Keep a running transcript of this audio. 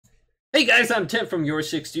Hey guys, I'm Tim from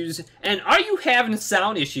YourSixStudios, and are you having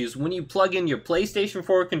sound issues when you plug in your PlayStation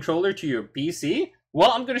 4 controller to your PC?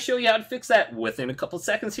 Well, I'm going to show you how to fix that within a couple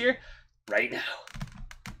seconds here, right now.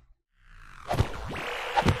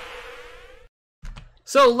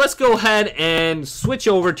 So let's go ahead and switch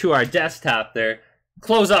over to our desktop there,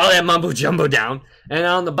 close all that mumbo jumbo down, and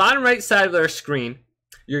on the bottom right side of our screen,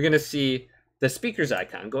 you're going to see the speakers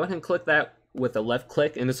icon. Go ahead and click that with a left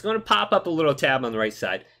click, and it's going to pop up a little tab on the right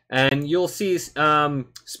side. And you'll see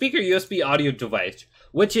speaker USB audio device,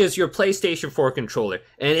 which is your PlayStation 4 controller.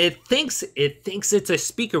 And it thinks it's a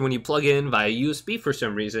speaker when you plug it in via USB for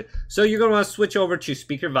some reason. So you're going to want to switch over to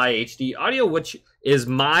speaker via HD audio, which is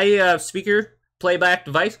my speaker playback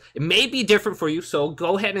device. It may be different for you, so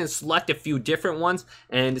go ahead and select a few different ones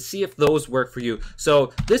and see if those work for you.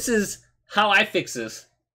 So this is how I fix this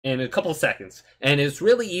in a couple seconds, and it's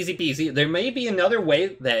really easy peasy. There may be another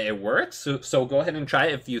way that it works, so go ahead and try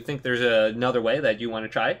it if you think there's another way that you want to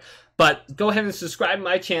try. But go ahead and subscribe to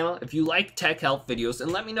my channel if you like tech help videos,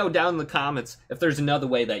 and let me know down in the comments if there's another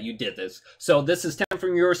way that you did this. So this is Tim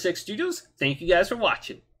from YourSixStudios. Thank you guys for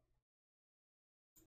watching.